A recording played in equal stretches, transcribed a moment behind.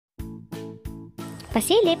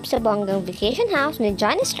Pasilip sa bonggang vacation house ni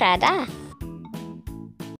John Estrada.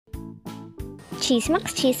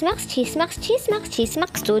 Chismax, chismax, chismax, chismax,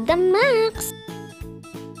 chismax to the max!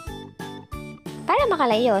 Para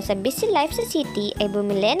makalayo sa busy life sa city ay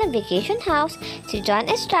bumili ng vacation house si John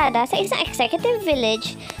Estrada sa isang executive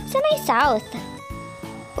village sa may south.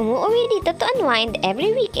 Umuwi dito to unwind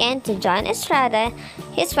every weekend si John Estrada,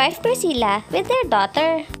 his wife Priscilla, with their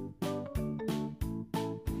daughter.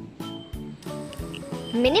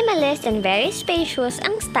 Minimalist and very spacious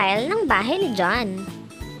ang style ng bahay ni John.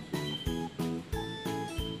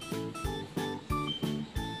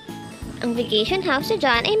 Ang vacation house ni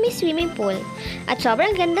John ay may swimming pool at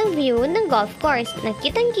sobrang gandang view ng golf course na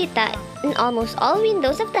kitang-kita in almost all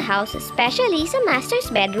windows of the house, especially sa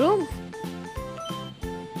master's bedroom.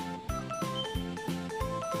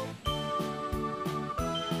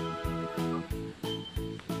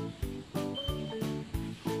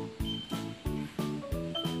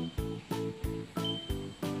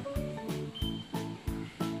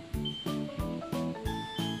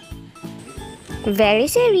 Very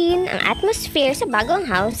serene ang atmosphere sa bagong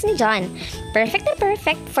house ni John. Perfect na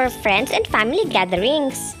perfect for friends and family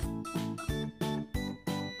gatherings.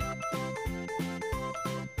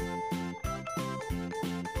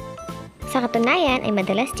 Sa katunayan ay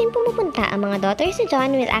madalas din pumupunta ang mga daughters ni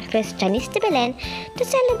John with actress Janice de Belen to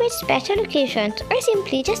celebrate special occasions or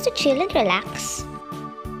simply just to chill and relax.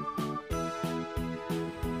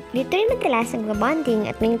 Dito rin madalas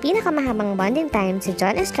nag-bonding at may pinakamahabang bonding time si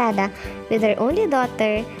John Estrada with her only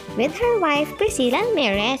daughter with her wife Priscilla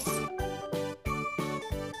Almeres.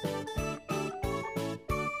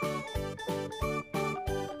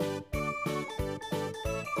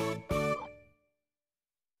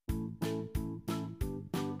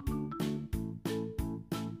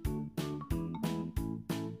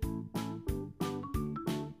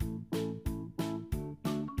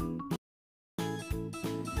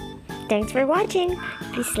 Thanks for watching.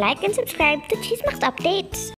 Please like and subscribe to Chismax Updates.